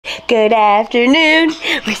Good afternoon.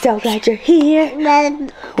 We're so glad you're here.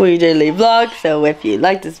 We daily vlog, so if you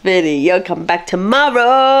like this video, come back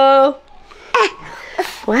tomorrow.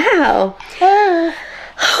 Wow.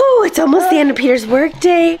 Oh, it's almost the end of Peter's work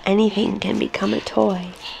day. Anything can become a toy.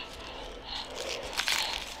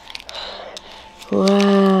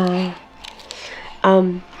 Wow.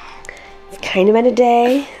 It's kind of been a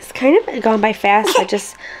day. It's kind of gone by fast, but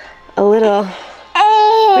just a little.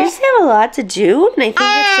 We just have a lot to do, and I think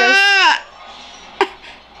it's just.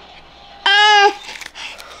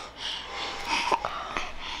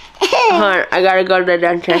 Hold on, I gotta go to the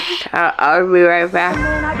dentist. I'll be right back.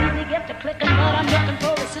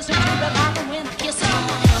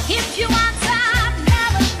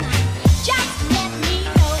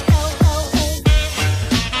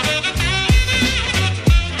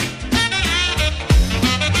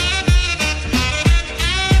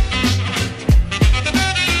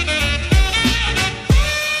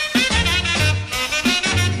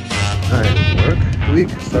 Week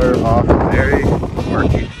started off very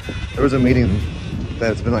murky. There was a meeting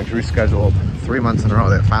that's been like rescheduled 3 months in a row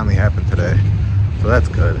that finally happened today, so that's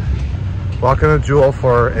good. Walking to Jewel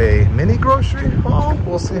for a mini grocery haul.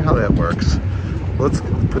 We'll see how that works. Let's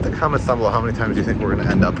put the comments down below how many times you think we're going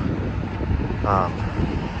to end up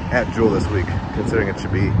at Jewel this week, considering it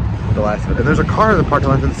should be the last of it. And there's a car in the parking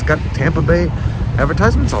lot that's got Tampa Bay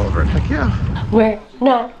advertisements all over it. Heck yeah. We're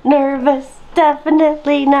not nervous.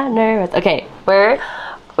 Definitely not nervous. Okay, we have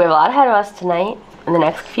a lot ahead of us tonight in the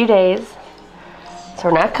next few days. So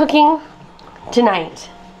we're not cooking tonight.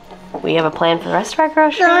 We have a plan for the rest of our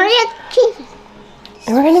groceries.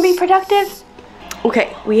 And we're gonna be productive.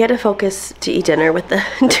 Okay, we had to focus to eat dinner with the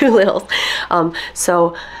two littles.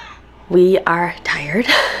 So we are tired.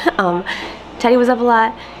 Teddy was up a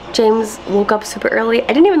lot. James woke up super early. I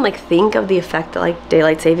didn't even like think of the effect that like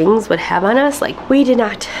daylight savings would have on us. Like we did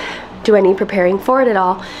not do any preparing for it at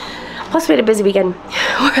all. Plus we had a busy weekend.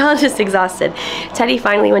 We're all just exhausted. Teddy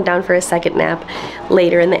finally went down for a second nap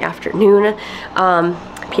later in the afternoon.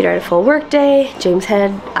 Peter had a full work day. James had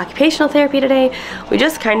occupational therapy today. We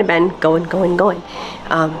just kind of been going.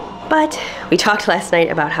 But we talked last night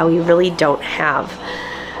about how we really don't have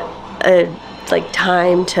like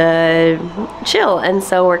time to chill, and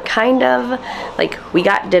so we're kind of like, we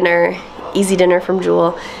got dinner, easy dinner from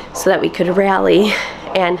Jewel, so that we could rally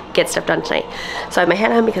and get stuff done tonight. So I have my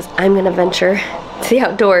hat on because I'm gonna venture to the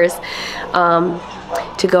outdoors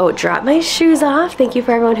to go drop my shoes off. Thank you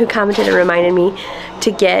for everyone who commented and reminded me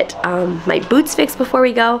to get my boots fixed before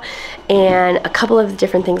we go, and a couple of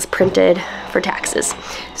different things printed for taxes.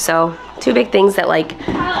 So two big things that like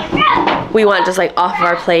we want just like off of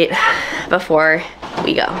our plate before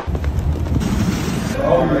we go.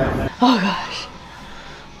 Oh gosh.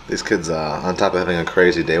 These kids, on top of having a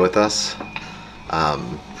crazy day with us,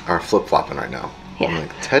 are flip-flopping right now. Yeah. I'm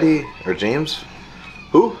like, Teddy or James?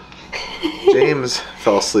 Who? James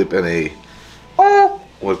fell asleep in a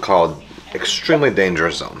what's called extremely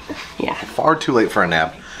dangerous zone. Yeah. Far too late for a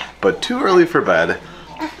nap, but too early for bed,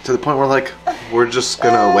 to the point where like we're just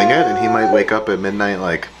gonna wing it, and he might wake up at midnight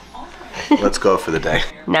like, let's go for the day.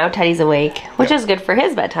 Now Teddy's awake, which is good for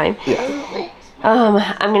his bedtime. Yeah.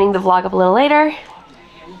 I'm getting the vlog up a little later,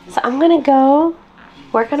 so I'm gonna go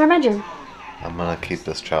work on our bedroom. I'm gonna keep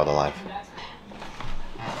this child alive.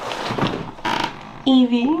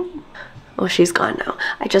 Evie. Oh, she's gone now.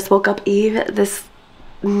 I just woke up Eve. This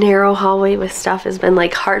narrow hallway with stuff has been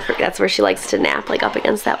like hard for, that's where she likes to nap, like up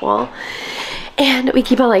against that wall. And we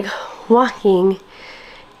keep on like walking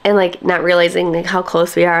and like not realizing like how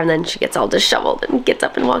close we are, and then she gets all disheveled and gets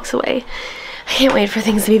up and walks away. I can't wait for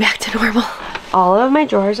things to be back to normal. All of my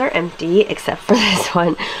drawers are empty except for this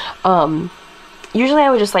one. Usually I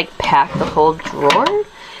would just like pack the whole drawer,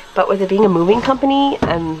 but with it being a moving company,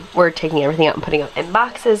 we're taking everything out and putting it in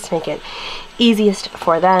boxes to make it easiest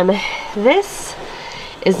for them. This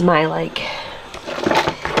is my like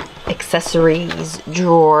accessories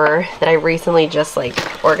drawer that I recently just like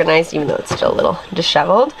organized, even though it's still a little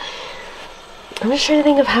disheveled. I'm just trying to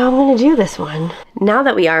think of how I'm gonna do this one. Now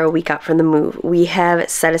that we are a week out from the move, we have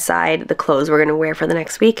set aside the clothes we're gonna wear for the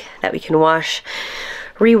next week that we can wash,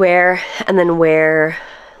 rewear, and then wear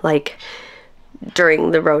like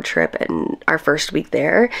during the road trip and our first week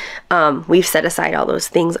there. We've set aside all those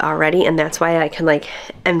things already, and that's why I can like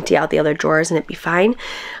empty out the other drawers and it'd be fine.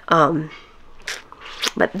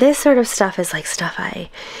 But this sort of stuff is like stuff I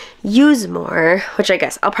use more, which I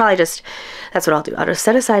guess I'll probably just, that's what I'll do. I'll just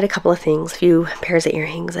set aside a couple of things, a few pairs of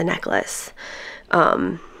earrings, a necklace,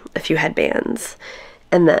 a few headbands,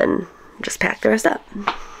 and then just pack the rest up.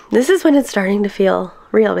 This is when it's starting to feel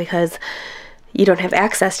real because you don't have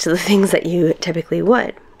access to the things that you typically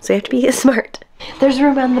would. So you have to be smart. There's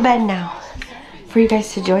room on the bed now for you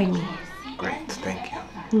guys to join me. Great, thank you.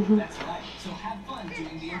 Mm-hmm.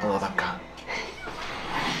 I love Epcot.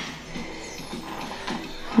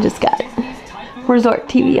 Just got resort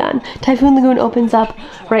TV on. Typhoon Lagoon opens up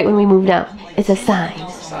right when we move down. It's a sign.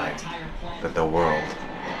 It's a sign that the world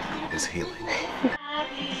is healing.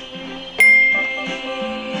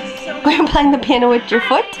 We're playing the piano with your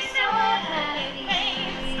foot.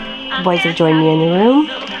 The boys have joined me in the room.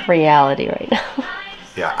 Reality right now.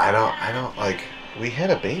 Yeah, I don't like, we had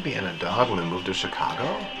a baby and a dog when we moved to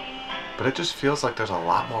Chicago, but it just feels like there's a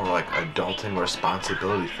lot more like adulting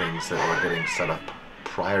responsibility things that were getting set up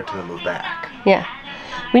prior to the move back. Yeah.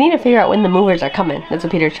 We need to figure out when the movers are coming. That's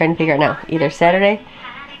what Peter's trying to figure out now. Either Saturday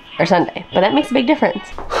or Sunday. But that makes a big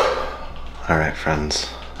difference. Alright, friends.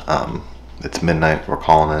 It's midnight. We're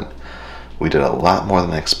calling it. We did a lot more than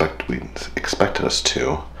we expected us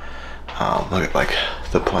to. Look at, like,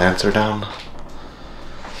 the plants are down.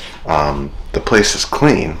 The place is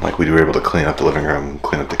clean. Like, we were able to clean up the living room,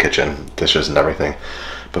 clean up the kitchen, dishes and everything.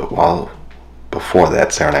 But before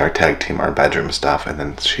that, Sarah and I were tag team our bedroom stuff, and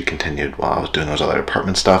then she continued while I was doing those other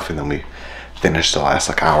apartment stuff, and then we finished the last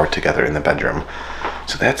like hour together in the bedroom.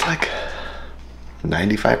 So that's like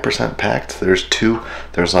 95% packed.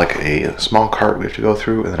 There's like a small cart we have to go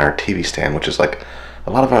through, and then our TV stand, which is like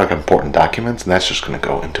a lot of our like important documents, and that's just gonna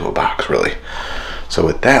go into a box really. So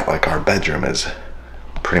with that, like our bedroom is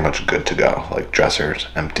pretty much good to go. Like dressers,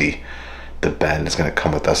 empty. The bed is gonna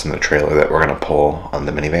come with us in the trailer that we're gonna pull on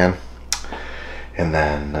the minivan. And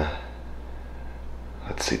then,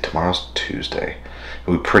 let's see, tomorrow's Tuesday.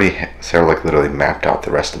 Sarah like literally mapped out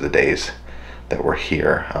the rest of the days that we're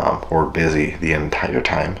here. We're busy the entire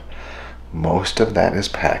time. Most of that is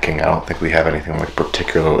packing. I don't think we have anything like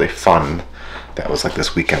particularly fun. That was like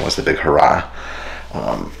this weekend was the big hurrah.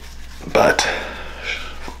 But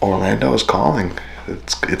Orlando is calling.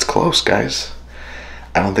 It's close, guys.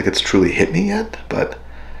 I don't think it's truly hit me yet, but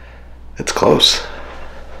it's close.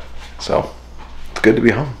 So good to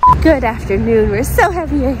be home. Good afternoon. We're so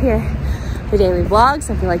happy you're here for daily vlogs.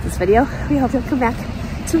 So if you like this video, we hope you'll come back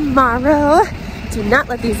tomorrow. Do not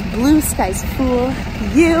let these blue skies fool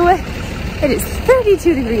you. It is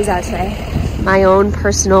 32 degrees out today. My own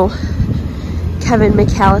personal Kevin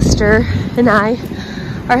McAllister and I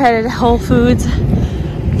are headed to Whole Foods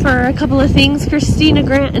for a couple of things. Christina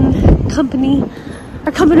Grant and company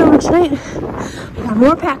are coming over tonight. We got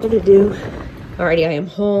more packing to do. Alrighty, I am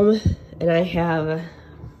home. And I have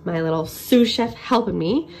my little sous chef helping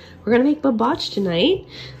me. We're gonna make babach tonight.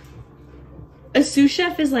 A sous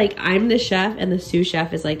chef is like, I'm the chef, and the sous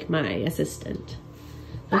chef is like my assistant.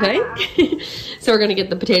 Okay? So we're gonna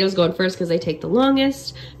get the potatoes going first because they take the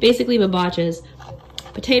longest. Basically, babach is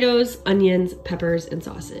potatoes, onions, peppers, and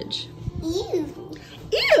sausage. Ew.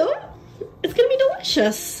 Ew! It's gonna be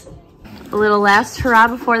delicious. A little last hurrah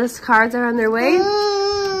before the cards are on their way.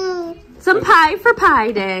 Some pie for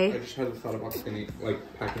Pie Day. I just had the thought about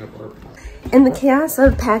packing up our pie. In the chaos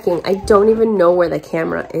of packing, I don't even know where the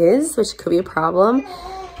camera is, which could be a problem.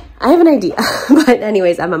 I have an idea, but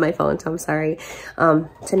anyways, I'm on my phone, so I'm sorry.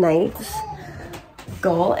 Tonight's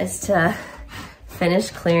goal is to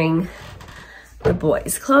finish clearing the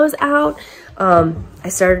boys' clothes out. I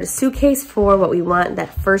started a suitcase for what we want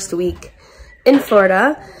that first week in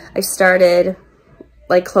Florida. I started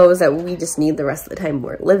like clothes that we just need the rest of the time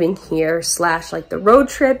we're living here / like the road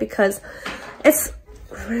trip, because it's,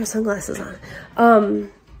 I have sunglasses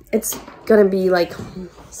on. It's gonna be like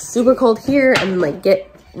super cold here and like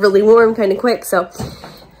get really warm kind of quick. So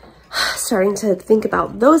starting to think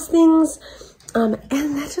about those things. And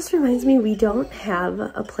that just reminds me, we don't have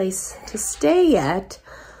a place to stay yet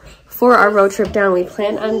for our road trip down. We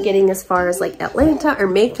plan on getting as far as like Atlanta or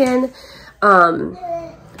Macon.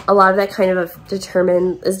 A lot of that kind of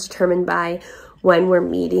is determined by when we're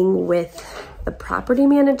meeting with the property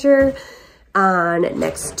manager on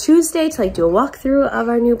next Tuesday to like do a walkthrough of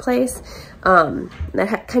our new place.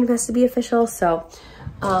 That kind of has to be official. So,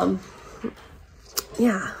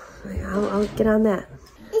 yeah, I'll get on that.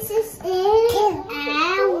 This is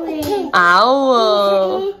owl.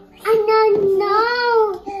 Owl. I don't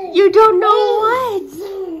know. You don't know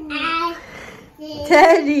what?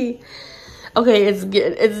 Teddy. Okay,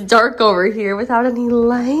 it's dark over here without any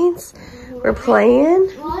lights. We're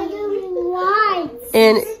playing.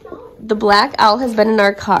 And the black owl has been in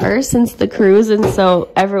our car since the cruise, and so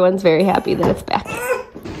everyone's very happy that it's back.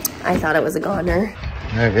 I thought it was a goner.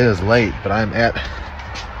 It is late, but I'm at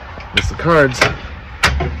Mr. Cards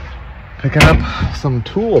picking up some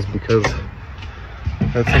tools because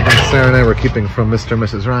That's something Sarah and I were keeping from Mr. and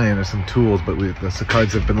Mrs. Ryan, are some tools, but the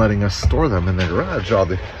Sicards have been letting us store them in their garage all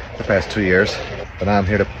the past 2 years. But I'm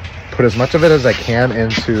here to put as much of it as I can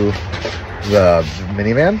into the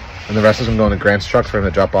minivan, and the rest of them going to Grant's truck for him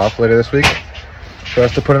to drop off later this week for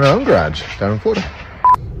us to put in our own garage down in Florida.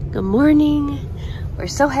 Good morning. We're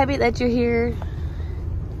so happy that you're here.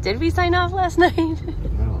 Did we sign off last night? I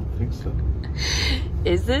don't think so.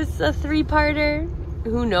 Is this a 3-parter?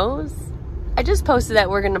 Who knows? I just posted that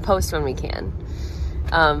we're gonna post when we can.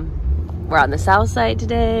 We're on the south side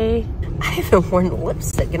today. I haven't worn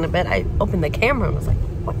lipstick in a bit. I opened the camera and was like,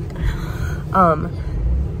 what?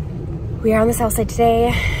 We are on the south side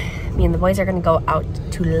today. Me and the boys are gonna go out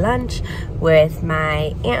to lunch with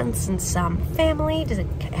my aunts and some family to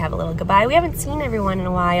have a little goodbye. We haven't seen everyone in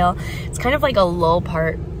a while. It's kind of like a low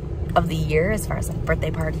part of the year as far as like birthday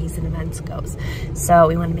parties and events goes. So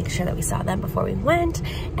we want to make sure that we saw them before we went.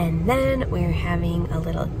 And then we're having a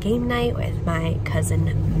little game night with my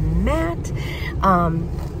cousin Matt.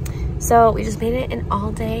 So we just made it an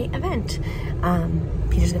all-day event.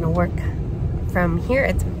 Peter's gonna work from here.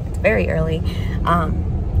 It's very early.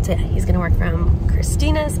 So yeah, he's gonna work from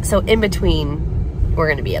Christina's. So in between, we're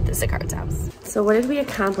gonna be at the Sicard's house. So what did we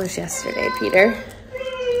accomplish yesterday, Peter?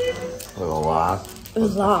 It was a lot. It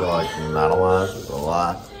was a lot. I feel like not a lot, it was a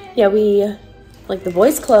lot. Yeah, we, like the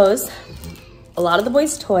boys' clothes, a lot of the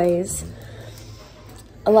boys' toys,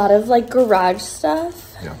 a lot of like garage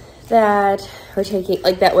stuff that we're taking,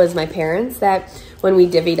 like that was my parents, that when we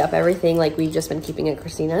divvied up everything, like we've just been keeping at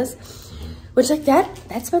Christina's, which like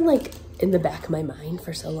that's been like in the back of my mind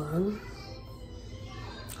for so long.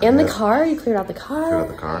 And the car, you cleared out the car.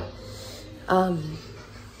 Cleared out the car.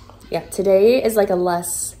 Yeah, today is like a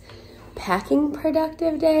less packing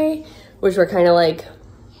productive day, which we're kind of like,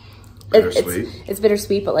 it's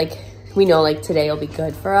bittersweet, but like we know like today will be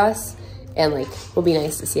good for us and like will be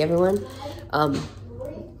nice to see everyone.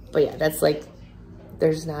 But yeah, that's like,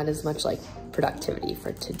 there's not as much like productivity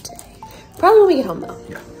for today. Probably when we get home though.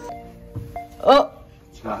 Yeah. Oh.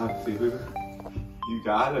 You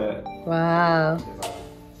got it. Wow.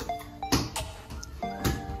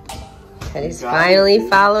 Teddy's finally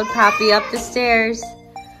followed Poppy up the stairs.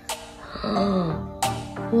 Oh.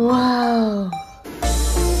 Wow.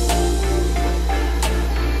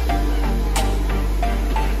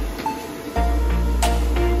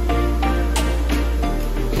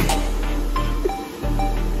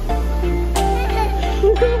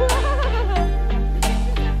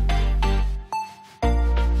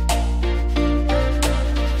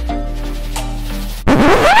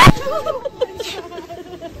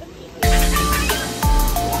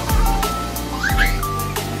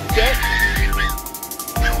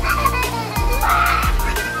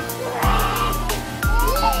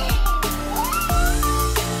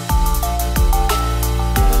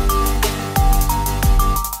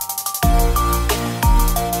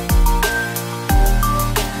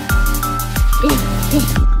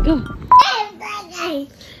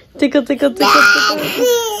 Tickle, tickle, tickle, tickle.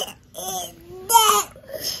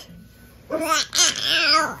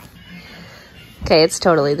 Okay, it's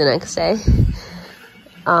totally the next day.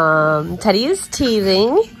 Teddy is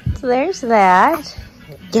teething, so there's that.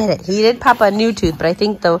 Get it. He did pop a new tooth, but I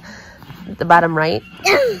think the bottom right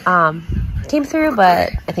came through,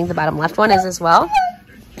 but I think the bottom left one is as well.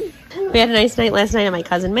 We had a nice night last night at my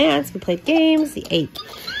cousin Matt's. We played games. We ate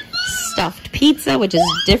stuffed pizza, which is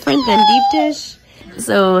different than deep dish.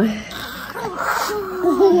 So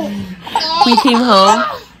we came home.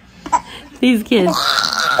 These kids.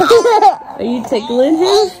 Are you tickling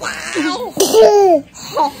him?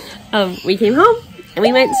 We came home and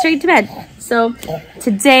we went straight to bed. So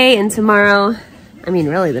today and tomorrow, I mean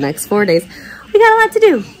really the next 4 days, we got a lot to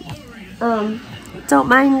do. Don't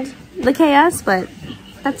mind the chaos, but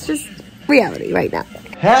that's just reality right now.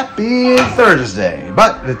 Happy Thursday,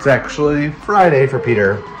 but it's actually Friday for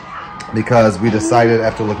Peter because we decided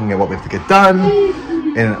after looking at what we have to get done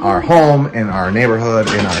in our home, in our neighborhood,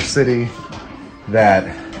 in our city, that,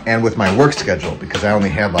 and with my work schedule, because I only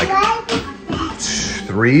have like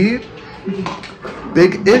 3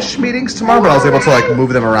 big-ish meetings tomorrow, but I was able to like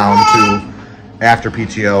move them around to after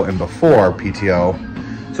PTO and before PTO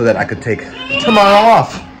so that I could take tomorrow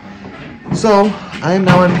off. So I am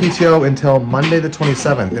now in PTO until Monday the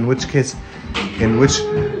 27th, in which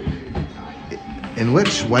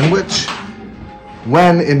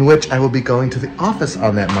I will be going to the office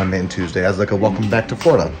on that Monday and Tuesday as like a welcome back to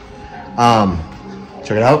Florida.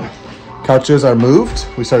 Check it out. Couches are moved.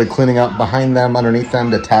 We started cleaning out behind them, underneath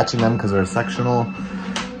them, detaching them because they're sectional.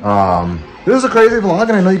 This is a crazy vlog,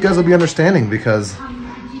 and I know you guys will be understanding because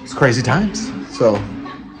it's crazy times. So,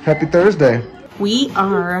 happy Thursday. we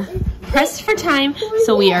are pressed for time,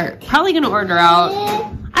 so we are probably gonna order out.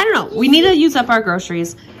 I don't know, we need to use up our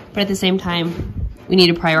groceries, but at the same time, we need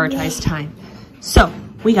to prioritize time. So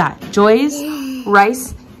we got Joy's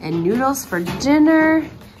rice and noodles for dinner.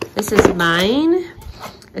 This is mine.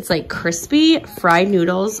 It's like crispy fried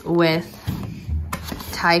noodles with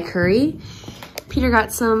Thai curry. Peter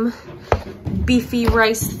got some beefy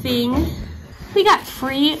rice thing. We got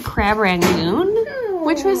free crab rangoon,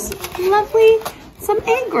 which was lovely. Some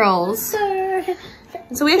egg rolls.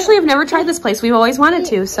 So we actually have never tried this place. We've always wanted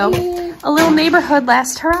to, so a little neighborhood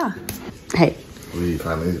last hurrah. Hey. We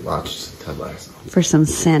finally watched Ted Lasso. For some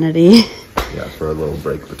sanity. Yeah, for a little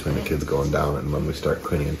break between the kids going down and when we start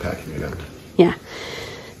cleaning and packing again. Yeah.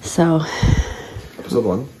 So. Episode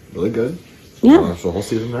 1, really good. Yeah. Watch the whole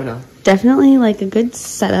season right now. Definitely like a good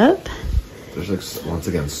setup. There's like, once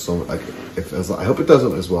again, so like, I hope it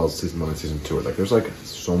doesn't as well as season 1 and season 2. Like, there's like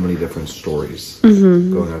so many different stories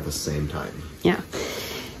going on at the same time. Yeah.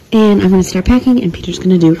 And I'm gonna start packing, and Peter's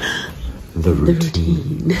gonna do the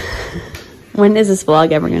routine. When is this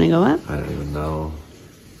vlog ever gonna go up? I don't even know.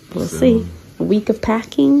 We'll see. A week of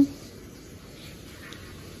packing.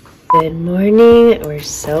 Good morning. We're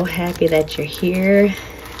so happy that you're here.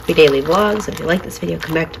 We daily vlogs. If you like this video,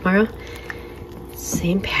 come back tomorrow.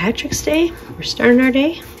 St. Patrick's Day. We're starting our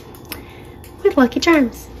day with Lucky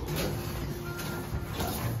Charms.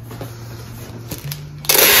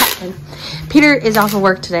 Peter is off of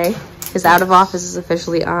work today. His out of office is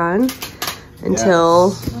officially on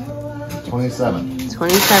until 27.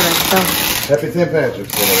 27. So Happy St.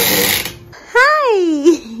 Patrick's Day, everybody.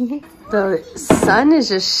 hi! The sun is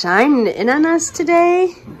just shining in on us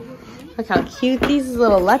today. Look how cute these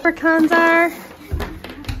little leprechauns are.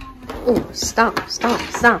 Oh, stomp, stomp,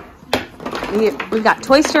 stomp. We've got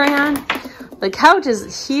Toy Story on. The couch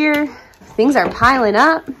is here. Things are piling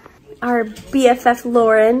up. Our BFF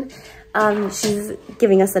Lauren, she's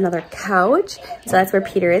giving us another couch. So that's where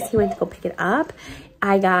Peter is. He went to go pick it up.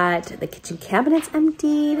 I got the kitchen cabinets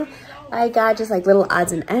emptied. I got just like little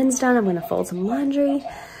odds and ends done. I'm gonna fold some laundry.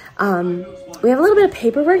 We have a little bit of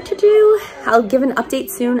paperwork to do. I'll give an update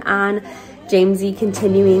soon on Jamesy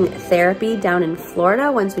continuing therapy down in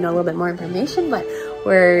Florida once we know a little bit more information, but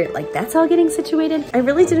we're like, that's all getting situated. I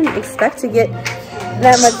really didn't expect to get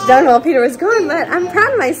that much done while Peter was gone, but I'm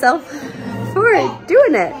proud of myself for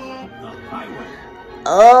doing it.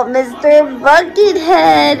 Oh, Mr.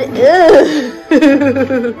 Buckethead.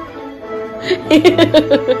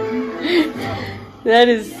 That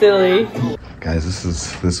is silly. Guys,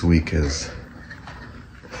 this week is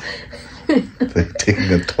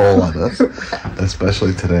taking a toll on us,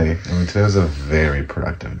 especially today. I mean, today was a very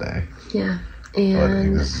productive day. Yeah, But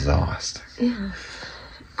and exhausting. yeah,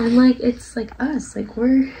 and like it's like us, like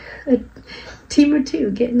we're a team of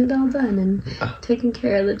two, getting it all done and taking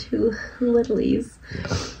care of the two littlies.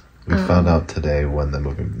 Yeah. We found out today when the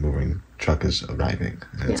moving truck is arriving,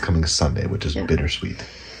 and it's coming Sunday, which is bittersweet.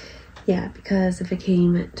 Yeah, because if it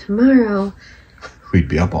came tomorrow, we'd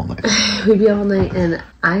be up all night. We'd be all night, and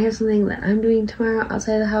I have something that I'm doing tomorrow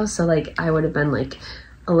outside the house, so like I would have been like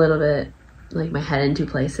a little bit like my head in two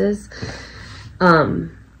places.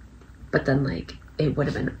 But then like it would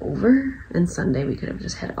have been over, and Sunday we could have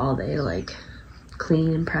just had all day to like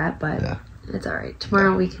clean and prep, but it's all right.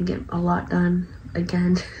 Tomorrow we can get a lot done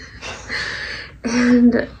again.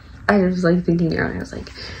 And I was like thinking earlier, I was like,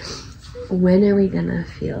 when are we gonna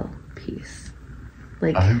feel peace?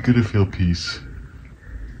 Like, I'm gonna feel peace.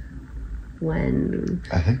 When?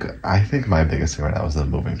 I think my biggest thing right now is the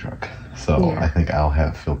moving truck. So I think I'll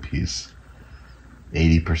feel peace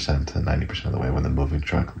 80% to 90% of the way when the moving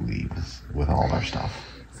truck leaves with all of our stuff.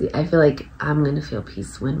 See, I feel like I'm gonna feel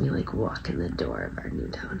peace when we like walk in the door of our new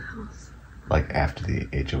townhouse. Like after the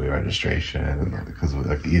HOA registration, because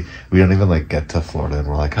like, we don't even like get to Florida and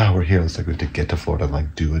we're like, oh, we're here. It's like we have to get to Florida and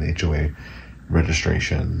like do an HOA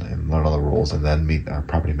registration and learn all the rules, and then meet our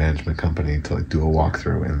property management company to like do a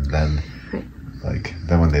walkthrough, and then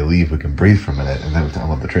then when they leave we can breathe for a minute, and then we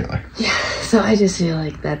download the trailer. Yeah, so I just feel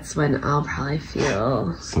like that's when I'll probably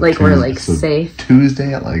feel like we're like safe.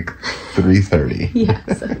 Tuesday at like 3:30. Yeah,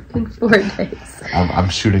 so in 4 days. I'm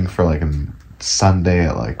shooting for like a Sunday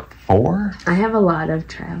at like 4. I have a lot of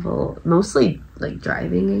travel, mostly like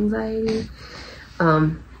driving anxiety,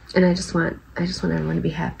 and I just want everyone to be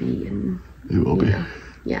happy, and you will be.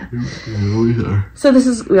 Yeah. You will be there. So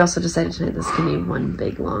we also decided tonight this can be one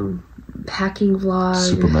big long packing vlog,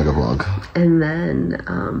 super mega vlog, and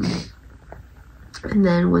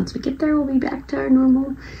then once we get there we'll be back to our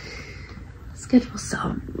normal schedule. So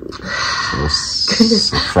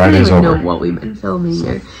Friday's I don't even over. know what we've been filming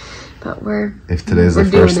or But we're If today's the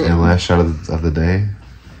first and last shot of the day,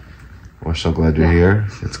 we're so glad you're here.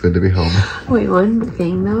 It's good to be home. Wait, one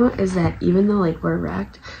thing though is that even though like we're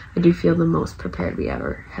wrecked, I do feel the most prepared we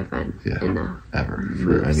ever have been in a ever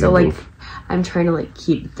for any so like move. I'm trying to like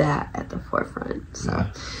keep that at the forefront. So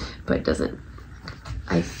but it doesn't,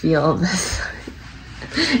 I feel this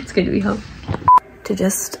it's good to be home. To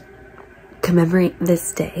just commemorate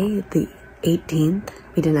this day, the 18th,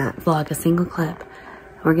 we did not vlog a single clip.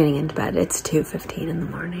 We're getting into bed. It's 2:15 in the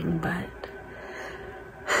morning, but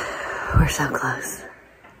we're so close.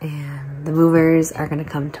 And the movers are gonna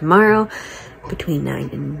come tomorrow between 9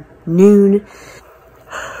 and noon.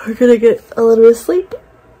 We're gonna get a little bit of sleep.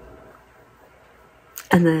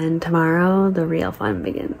 And then tomorrow, the real fun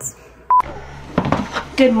begins.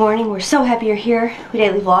 Good morning, we're so happy you're here. We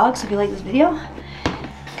daily vlog, so if you like this video,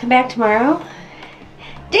 come back tomorrow.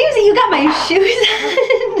 Jamesy, you got my shoes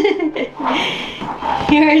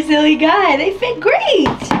on. You're a silly guy, they fit great.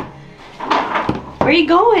 Where are you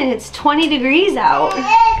going? It's 20 degrees out.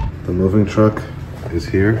 The moving truck is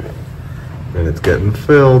here and it's getting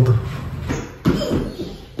filled.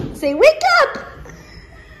 Say, wake up!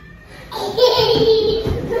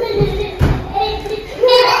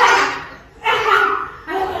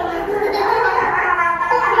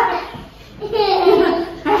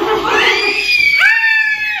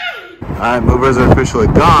 Alright, movers are officially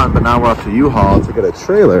gone, but now we're off to U-Haul to get a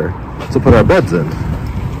trailer to put our beds in.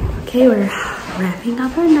 Okay, we're wrapping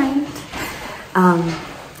up our night.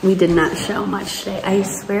 We did not show much today. I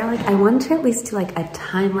swear, like, I wanted to at least do like a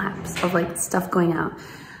time lapse of like stuff going out.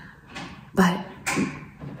 But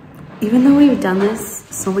even though we've done this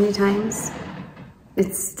so many times,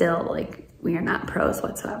 it's still like, we are not pros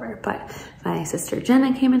whatsoever. But my sister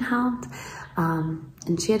Jenna came and helped.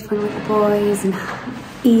 And she had fun with the boys and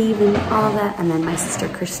Eve and all of that. And then my sister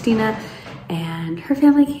Christina and her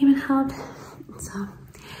family came and helped. So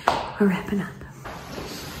we're wrapping up.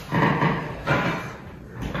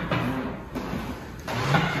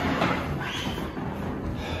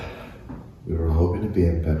 We were hoping to be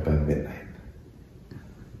in bed by midnight.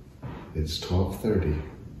 It's 12:30.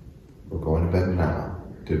 We're going to bed now.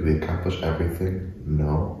 Did we accomplish everything?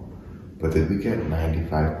 No. But did we get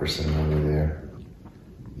 95% over there?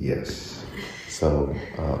 Yes. So,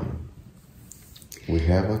 we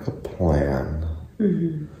have like a plan.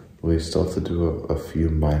 We still have to do a few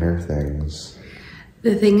minor things.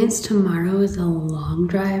 The thing is, tomorrow is a long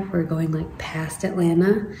drive. We're going like past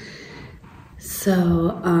Atlanta.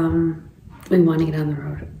 So, we want to get on the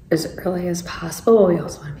road as early as possible, but we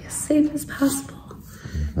also want to be as safe as possible.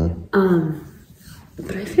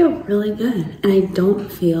 But I feel really good. And I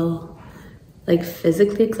don't feel like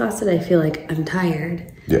physically exhausted. I feel like I'm tired.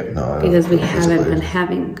 Yeah, no, because we haven't been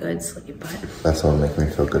having good sleep. But that's what makes me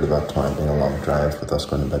feel good about tomorrow being a long drive with us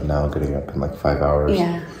going to bed now, getting up in like 5 hours.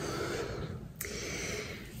 yeah.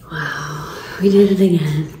 Wow, we did it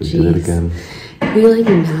again. We did it again. Can we like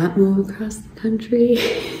not move across the country?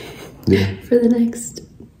 Yeah. For the next,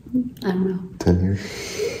 I don't know, 10 years?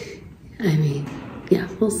 I mean, yeah,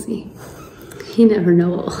 we'll see. You never know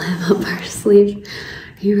what we'll have up our sleeve.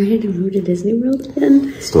 Are you ready to move to Disney World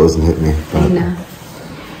again? Still doesn't hit me. I know.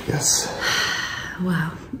 Yes.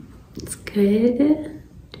 Wow. It's good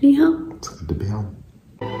to be home. It's good to be home.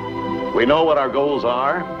 We know what our goals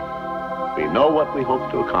are. We know what we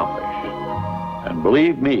hope to accomplish. And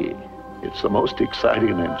believe me, it's the most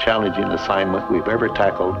exciting and challenging assignment we've ever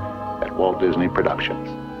tackled at Walt Disney Productions.